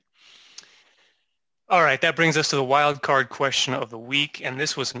 Insane. All right, that brings us to the wild card question of the week, and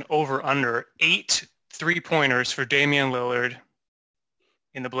this was an over-under 8 3-pointers for Damian Lillard.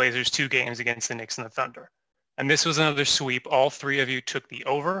 in the Blazers' 2 games against the Knicks and the Thunder. And this was another sweep. All 3 of you took the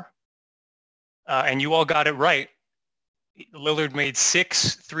over, and you all got it right. Lillard made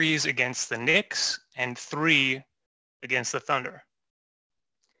 6 threes against the Knicks and 3 against the Thunder.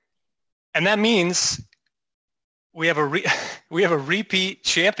 And that means we have a repeat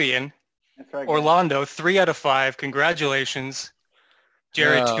champion. That's right, Orlando, 3 out of 5. Congratulations.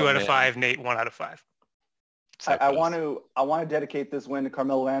 Jared, 2 out of 5. Nate, 1 out of 5. I want to dedicate this win to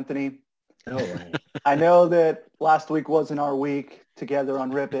Carmelo Anthony. Oh, right. I know that last week wasn't our week together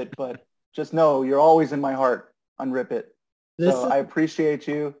on Rip It, but just know you're always in my heart on Rip It. I appreciate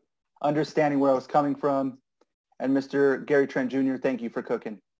you understanding where I was coming from. And Mr. Gary Trent Jr., thank you for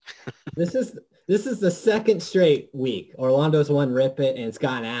cooking. This is the second straight week Orlando's won Rip It, and it's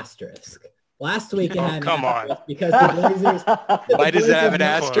got an asterisk. Last week it had come on, because the Blazers. Why does it have an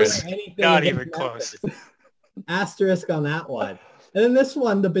asterisk? Not even close. Asterisk on that one. And then this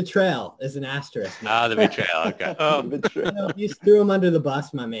one, the betrayal, is an asterisk. Ah, the betrayal. Okay. You threw him under the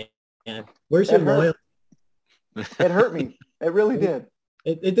bus, my man. Where's your loyalty? It hurt me. It really did.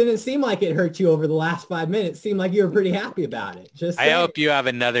 It didn't seem like it hurt you over the last 5 minutes. It seemed like you were pretty happy about it. I hope you have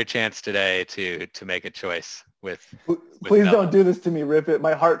another chance today to make a choice with Please Melo. don't do this to me, Rip It.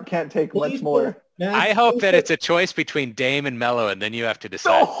 My heart can't take much more. I hope that it's a choice between Dame and Melo, and then you have to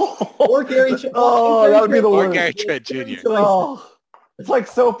decide. Or Gary. That would be the Or worst. Gary Trent Jr. Oh, it's like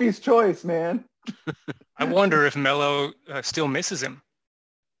Sophie's Choice, man. I wonder if Melo still misses him.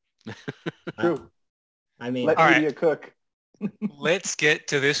 True. I mean, Let media cook. Let's get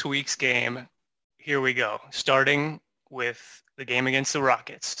to this week's game. Here we go. Starting with the game against the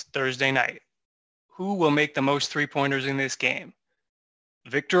Rockets, Thursday night. Who will make the most three-pointers in this game?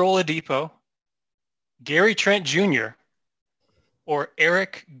 Victor Oladipo, Gary Trent Jr., or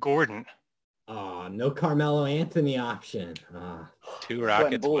Eric Gordon? oh, no Carmelo Anthony option. 2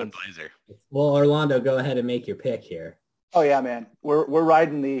 Rockets, Bulls. 1 Blazer. Well, Orlando, go ahead and make your pick here. Oh, yeah, man. We're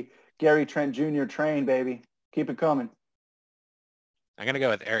riding the Gary Trent Jr. train, baby. Keep it coming. I'm going to go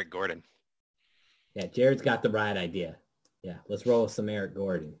with Eric Gordon. Yeah, Jared's got the right idea. Yeah, let's roll with some Eric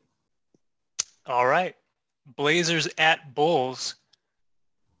Gordon. All right. Blazers at Bulls.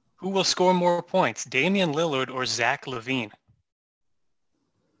 Who will score more points, Damian Lillard or Zach LaVine?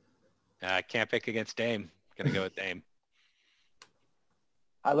 I can't pick against Dame. Going to go with Dame.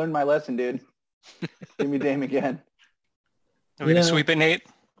 I learned my lesson, dude. Give me Dame again. Are we going to sweep it, Nate?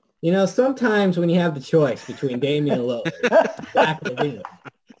 You know, sometimes when you have the choice between Damian Lillard, Zach LaVine,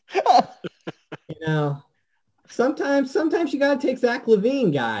 you know, sometimes you got to take Zach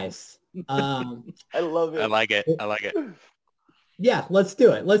LaVine, guys. I love it. I like it. I like it. Yeah, let's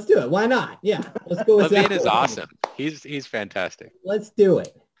do it. Why not? Yeah, let's go with LaVine Zach is LaVine. awesome. He's fantastic. Let's do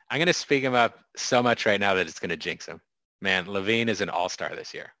it. I'm going to speak him up so much right now that it's going to jinx him. Man, LaVine is an all-star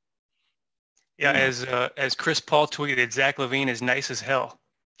this year. Yeah, as Chris Paul tweeted, Zach LaVine is nice as hell.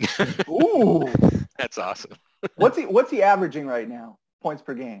 Ooh. That's awesome. What's he averaging right now? Points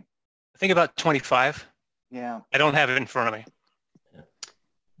per game. I think about 25. Yeah. I don't have it in front of me.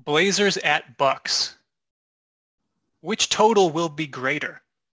 Blazers at Bucks. Which total will be greater?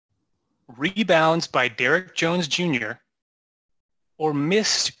 Rebounds by Derek Jones Jr. or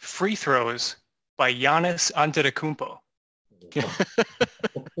missed free throws by Giannis Antetokounmpo?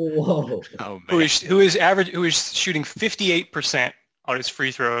 Whoa. Oh, man. Who is shooting 58% on his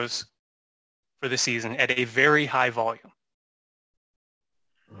free throws for the season at a very high volume.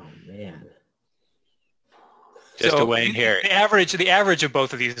 Oh, man. Just to weigh in here. The average of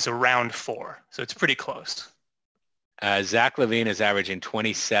both of these is around 4, so it's pretty close. Zach LaVine is averaging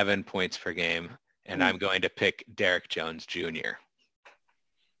 27 points per game, and I'm going to pick Derek Jones Jr.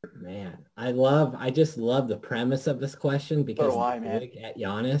 Man, I just love the premise of this question because at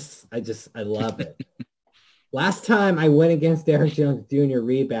Giannis, I love it. Last time I went against Derek Jones Jr.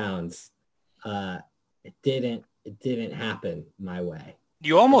 rebounds, it didn't happen my way.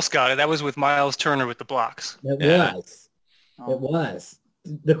 You almost got it. That was with Miles Turner with the blocks. It was.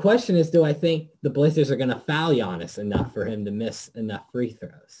 The question is, do I think the Blazers are going to foul Giannis enough for him to miss enough free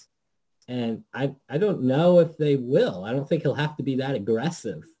throws? And I don't know if they will. I don't think he'll have to be that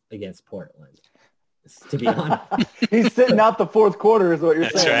aggressive against Portland, to be honest. He's sitting out the fourth quarter is what you're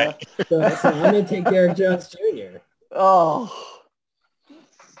That's saying. right. Huh? So I'm going to take Derek Jones Jr. Oh,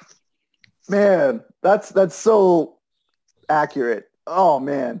 man, that's so accurate. Oh,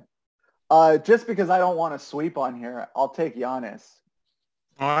 man. Just because I don't want to sweep on here, I'll take Giannis.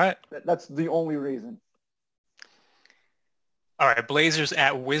 All right. That's the only reason. All right. Blazers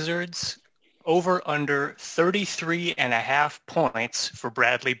at Wizards. Over under 33.5 points for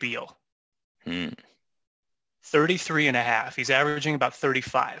Bradley Beal. 33.5. He's averaging about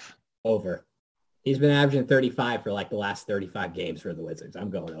 35. Over. He's been averaging 35 for like the last 35 games for the Wizards. I'm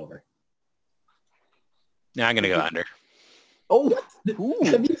going over. No, I'm going to go under. Oh,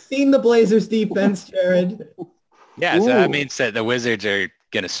 have you seen the Blazers defense, Jared? Yeah, so that means that the Wizards are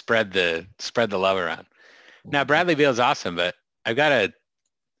going to spread the love around. Now, Bradley Beal's awesome, but I gotta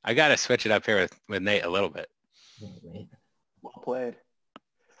switch it up here with Nate a little bit. Well played.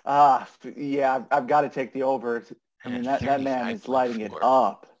 Yeah, I've got to take the over. I mean, that man is lighting it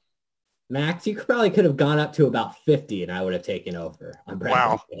up. Max, you could have gone up to about 50, and I would have taken over on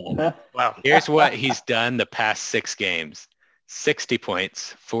Bradley Beal. Wow. Here's what he's done the past 6 games. 60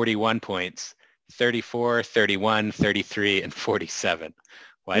 points, 41 points, 34, 31, 33, and 47.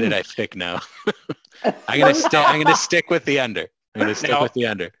 Why did I pick no? I'm gonna stick with the under. With the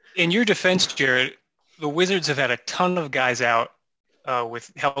under. In your defense, Jared, the Wizards have had a ton of guys out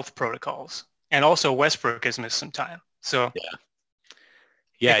with health protocols, and also Westbrook has missed some time. So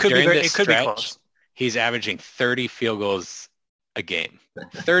yeah, during this stretch, he's averaging 30 field goals a game,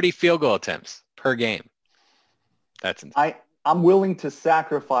 30 field goal attempts per game. That's insane. I'm willing to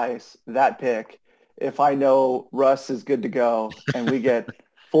sacrifice that pick if I know Russ is good to go and we get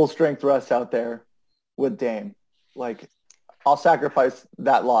full strength Russ out there with Dame. Like, I'll sacrifice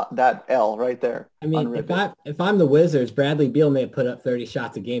that L right there. I mean, if I'm the Wizards, Bradley Beal may have put up 30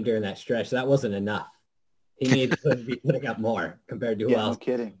 shots a game during that stretch. That wasn't enough. He needed to be putting up more compared to who else. No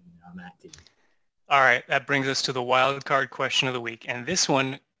kidding. On that team. All right, that brings us to the wild card question of the week, and this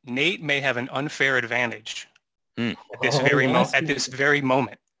one, Nate may have an unfair advantage at this very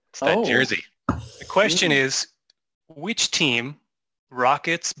moment. It's that jersey. The question is, which team,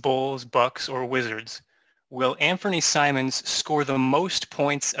 Rockets, Bulls, Bucks, or Wizards, will Anthony Simons score the most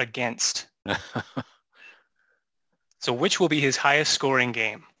points against? So which will be his highest scoring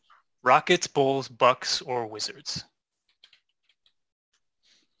game? Rockets, Bulls, Bucks, or Wizards?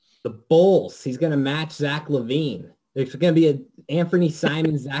 The Bulls. He's going to match Zach LaVine. There's going to be an Anthony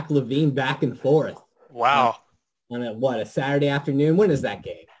Simons, Zach LaVine back and forth. Wow. On a Saturday afternoon? When is that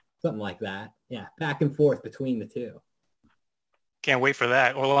game? Something like that. Yeah, back and forth between the two. Can't wait for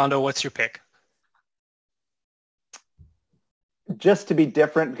that. Orlando, what's your pick? Just to be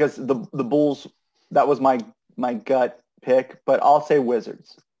different, because the Bulls, that was my gut pick, but I'll say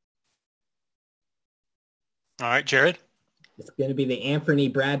Wizards. All right, Jared? It's going to be the Anthony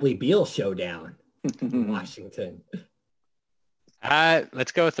Bradley Beal showdown in Washington.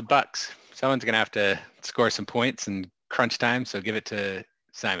 Let's go with the Bucks. Someone's going to have to score some points in crunch time, so give it to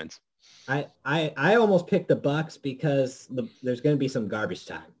Simons. I almost picked the Bucks because there's going to be some garbage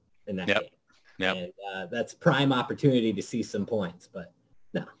time in that game. Yep. And that's prime opportunity to see some points, but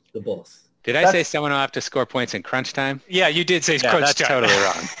no, the Bulls. Did I say someone will have to score points in crunch time? Yeah, you did say crunch time. That's totally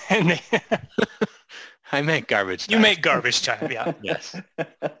wrong. I meant garbage time. You make garbage time, yeah. Yes.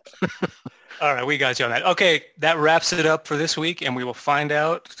 All right, we got you on that. Okay, that wraps it up for this week, and we will find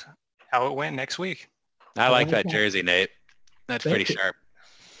out how it went next week. I like that jersey, Nate. That's pretty sharp.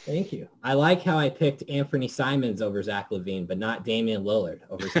 Thank you. I like how I picked Anthony Simons over Zach LaVine, but not Damian Lillard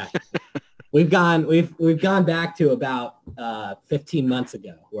over Zach. We've gone back to about 15 months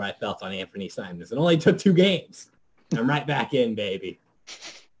ago where I felt on Anthony Simons. It only took 2 games. I'm right back in, baby.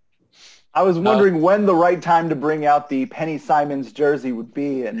 I was wondering when the right time to bring out the Penny Simons jersey would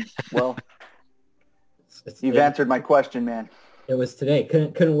be, and well, you've answered my question, man. It was today.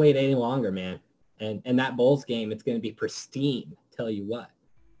 Couldn't wait any longer, man. And that Bulls game, it's going to be pristine. Tell you what.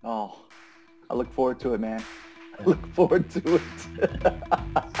 Oh, I look forward to it, man. I look forward to it.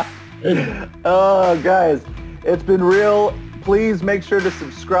 Oh, guys, it's been real. Please make sure to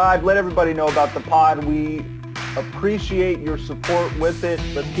subscribe. Let everybody know about the pod. We appreciate your support with it.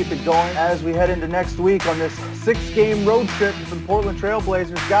 Let's keep it going as we head into next week on this 6-game road trip for the Portland Trail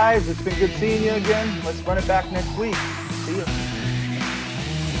Blazers. Guys, it's been good seeing you again. Let's run it back next week. See you.